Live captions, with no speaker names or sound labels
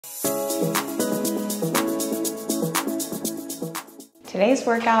Today's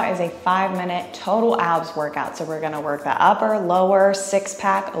workout is a 5-minute total abs workout. So we're gonna work the upper, lower,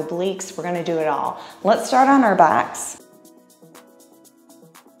 six-pack, obliques. We're gonna do it all. Let's start on our backs.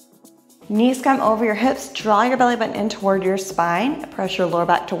 Knees come over your hips, draw your belly button in toward your spine, press your lower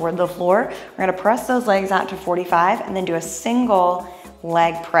back toward the floor. We're gonna press those legs out to 45 and then do a single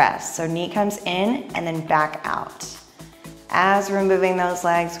leg press. So knee comes in and then back out. As we're moving those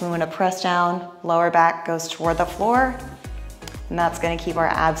legs, we wanna press down, lower back goes toward the floor, and that's gonna keep our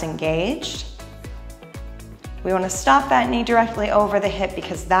abs engaged. We wanna stop that knee directly over the hip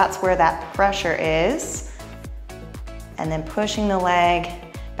because that's where that pressure is. And then pushing the leg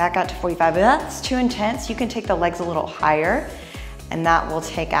back out to 45. If that's too intense, you can take the legs a little higher and that will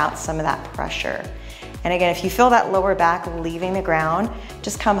take out some of that pressure. And again, if you feel that lower back leaving the ground,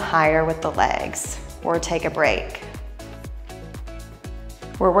 just come higher with the legs or take a break.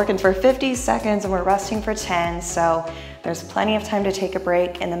 We're working for 50 seconds and we're resting for 10, so there's plenty of time to take a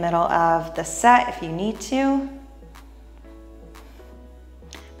break in the middle of the set if you need to.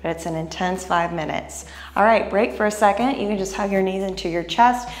 But it's an intense 5 minutes. All right, break for a second. You can just hug your knees into your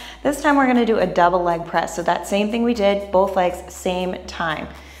chest. This time we're gonna do a double leg press. So that same thing we did, both legs, same time.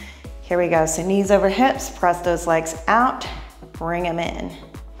 Here we go, so knees over hips, press those legs out, bring them in.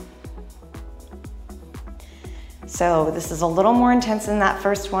 So this is a little more intense than that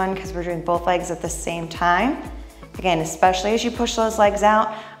first one because we're doing both legs at the same time. Again, especially as you push those legs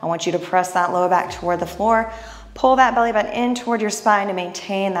out, I want you to press that lower back toward the floor. Pull that belly button in toward your spine to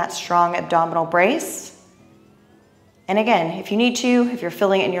maintain that strong abdominal brace. And again, if you need to, if you're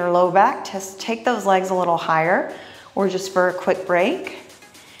feeling it in your low back, just take those legs a little higher or just for a quick break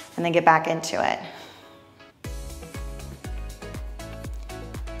and then get back into it.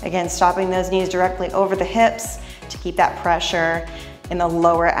 Again, stopping those knees directly over the hips to keep that pressure in the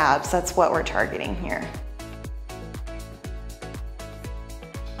lower abs. That's what we're targeting here.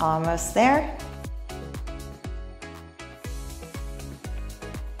 Almost there.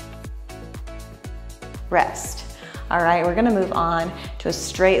 Rest. All right, we're gonna move on to a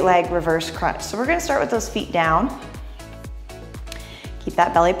straight leg reverse crunch. So we're gonna start with those feet down. Keep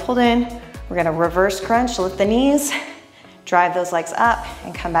that belly pulled in. We're gonna reverse crunch, lift the knees, drive those legs up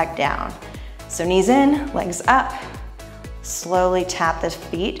and come back down. So knees in, legs up, slowly tap the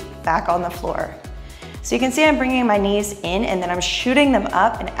feet back on the floor. So you can see I'm bringing my knees in and then I'm shooting them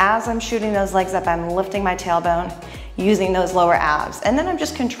up, and as I'm shooting those legs up, I'm lifting my tailbone using those lower abs. And then I'm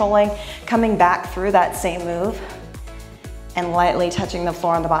just controlling, coming back through that same move and lightly touching the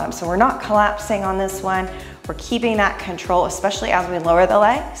floor on the bottom. So we're not collapsing on this one. We're keeping that control, especially as we lower the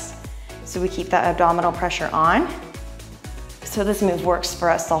legs. So we keep that abdominal pressure on. So this move works for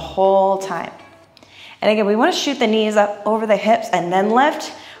us the whole time. And again, we wanna shoot the knees up over the hips and then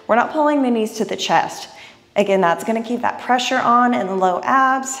lift. We're not pulling the knees to the chest. Again, that's gonna keep that pressure on in the low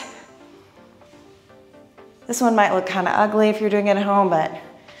abs. This one might look kind of ugly if you're doing it at home, but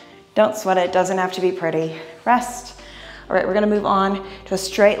don't sweat it, doesn't have to be pretty. Rest. All right, we're gonna move on to a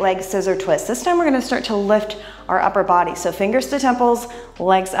straight leg scissor twist. This time we're gonna start to lift our upper body. So fingers to temples,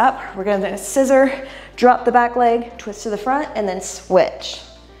 legs up. We're gonna scissor, drop the back leg, twist to the front, and then switch.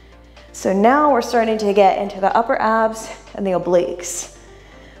 So now we're starting to get into the upper abs and the obliques.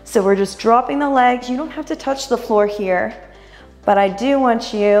 So we're just dropping the legs. You don't have to touch the floor here, but I do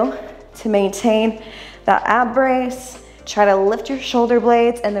want you to maintain that ab brace. Try to lift your shoulder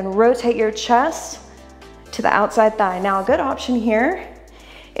blades and then rotate your chest to the outside thigh. Now a good option here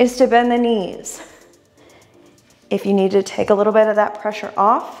is to bend the knees. If you need to take a little bit of that pressure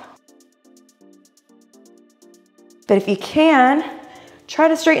off. But if you can, try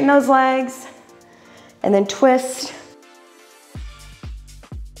to straighten those legs and then twist.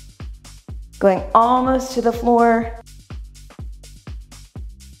 Going almost to the floor.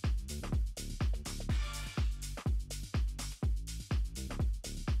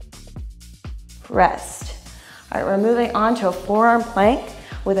 Rest. All right, we're moving on to a forearm plank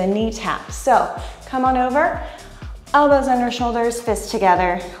with a knee tap. So come on over, elbows under shoulders, fists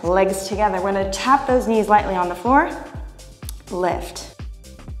together, legs together. We're gonna tap those knees lightly on the floor, lift.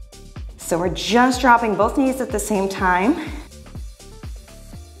 So we're just dropping both knees at the same time.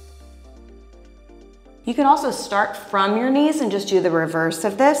 You can also start from your knees and just do the reverse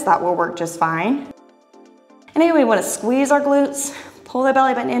of this. That will work just fine. And anyway, we want to squeeze our glutes, pull the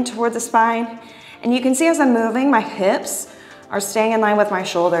belly button in toward the spine. And you can see as I'm moving, my hips are staying in line with my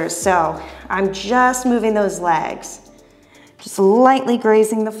shoulders. So I'm just moving those legs, just lightly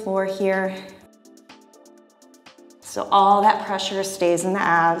grazing the floor here. So all that pressure stays in the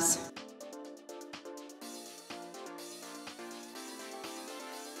abs. 5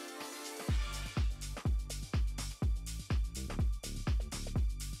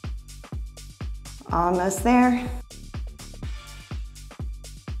 Almost there.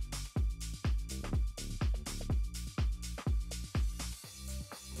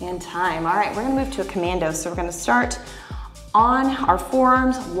 And time. All right, we're gonna move to a commando. So we're gonna start on our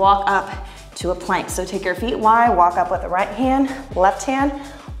forearms, walk up to a plank. So take your feet wide, walk up with the right hand, left hand,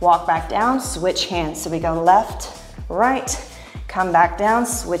 walk back down, switch hands. So we go left, right, come back down,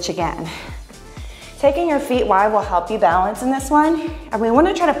 switch again. Taking your feet wide will help you balance in this one. And we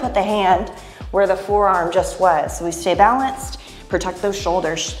wanna try to put the hand where the forearm just was. So we stay balanced, protect those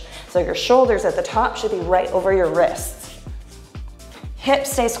shoulders. So your shoulders at the top should be right over your wrists.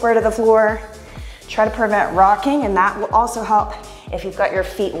 Hips stay square to the floor. Try to prevent rocking, and that will also help if you've got your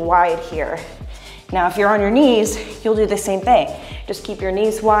feet wide here. Now, if you're on your knees, you'll do the same thing. Just keep your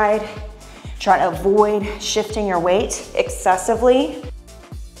knees wide. Try to avoid shifting your weight excessively.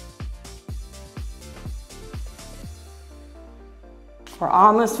 We're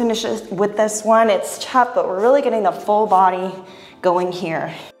almost finished with this one. It's tough, but we're really getting the full body going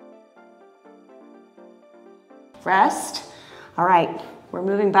here. Rest. All right, we're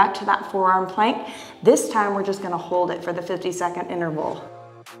moving back to that forearm plank. This time we're just gonna hold it for the 50-second interval.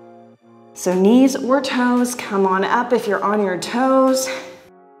 So knees or toes, come on up if you're on your toes.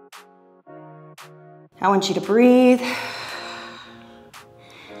 I want you to breathe.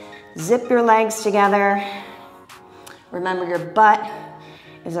 Zip your legs together. Remember, your butt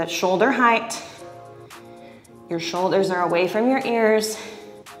is at shoulder height. Your shoulders are away from your ears.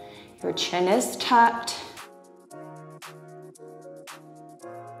 Your chin is tucked.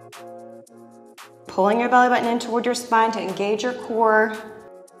 Pulling your belly button in toward your spine to engage your core.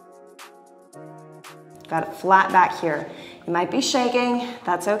 Got it flat back here. You might be shaking,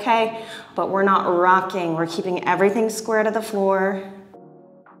 that's okay, but we're not rocking. We're keeping everything square to the floor.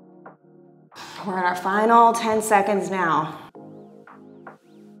 We're in our final 10 seconds now.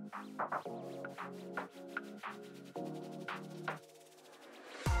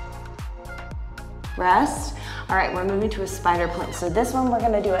 Rest. All right, we're moving to a spider plank. So this one, we're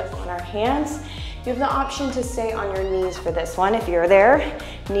gonna do it on our hands. You have the option to stay on your knees for this one. If you're there,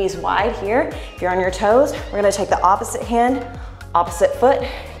 knees wide here. If you're on your toes, we're gonna take the opposite hand, opposite foot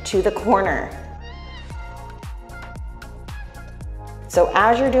to the corner. So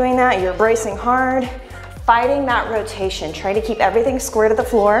as you're doing that, you're bracing hard, fighting that rotation. Try to keep everything square to the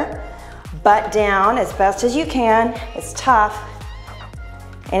floor, butt down as best as you can. It's tough.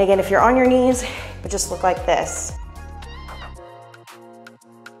 And again, if you're on your knees, it would just look like this.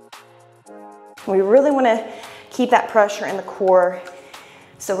 We really want to keep that pressure in the core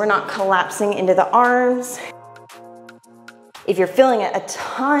so we're not collapsing into the arms. If you're feeling it a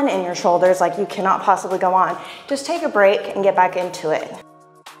ton in your shoulders, like you cannot possibly go on, just take a break and get back into it.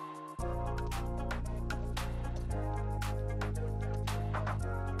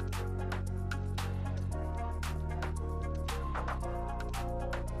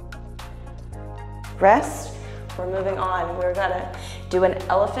 Rest. We're moving on. We're gonna do an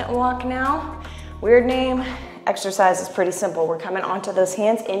elephant walk now. Weird name. Exercise is pretty simple. We're coming onto those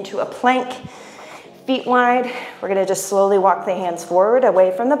hands into a plank, feet wide. We're gonna just slowly walk the hands forward,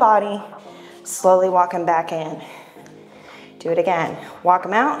 away from the body, slowly walk them back in. Do it again. Walk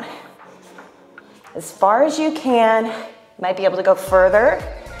them out as far as you can. You might be able to go further.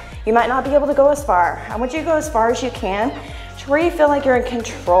 You might not be able to go as far. I want you to go as far as you can to where you feel like you're in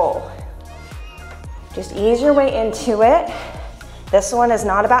control. Just ease your way into it. This one is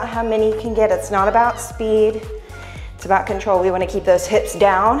not about how many you can get. It's not about speed. It's about control. We want to keep those hips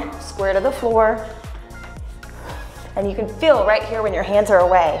down, square to the floor. And you can feel right here when your hands are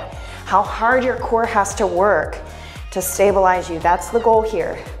away, how hard your core has to work to stabilize you. That's the goal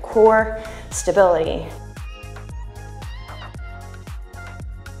here, core stability.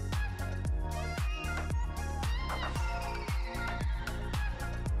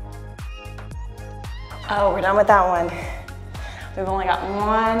 Oh, we're done with that one. We've only got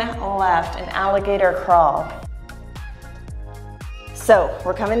one left, an alligator crawl. So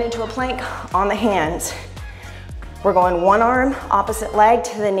we're coming into a plank on the hands. We're going one arm, opposite leg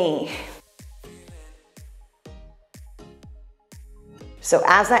to the knee. So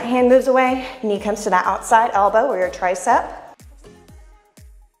as that hand moves away, knee comes to that outside elbow or your tricep.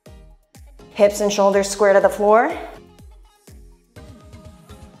 Hips and shoulders square to the floor.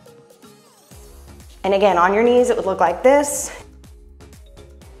 And again, on your knees, it would look like this.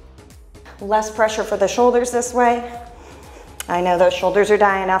 Less pressure for the shoulders this way. I know those shoulders are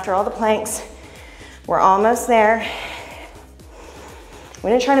dying after all the planks. We're almost there.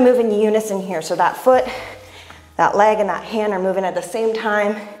 We're gonna try to move in unison here. So that foot, that leg, and that hand are moving at the same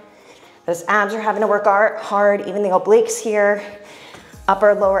time. Those abs are having to work hard, even the obliques here.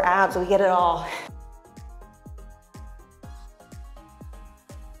 Upper, lower abs, we get it all.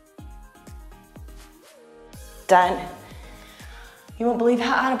 Done. You won't believe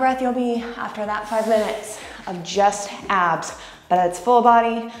how out of breath you'll be after that 5 minutes of just abs, but it's full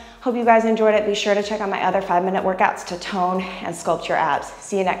body. Hope you guys enjoyed it. Be sure to check out my other 5-minute workouts to tone and sculpt your abs.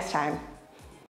 See you next time.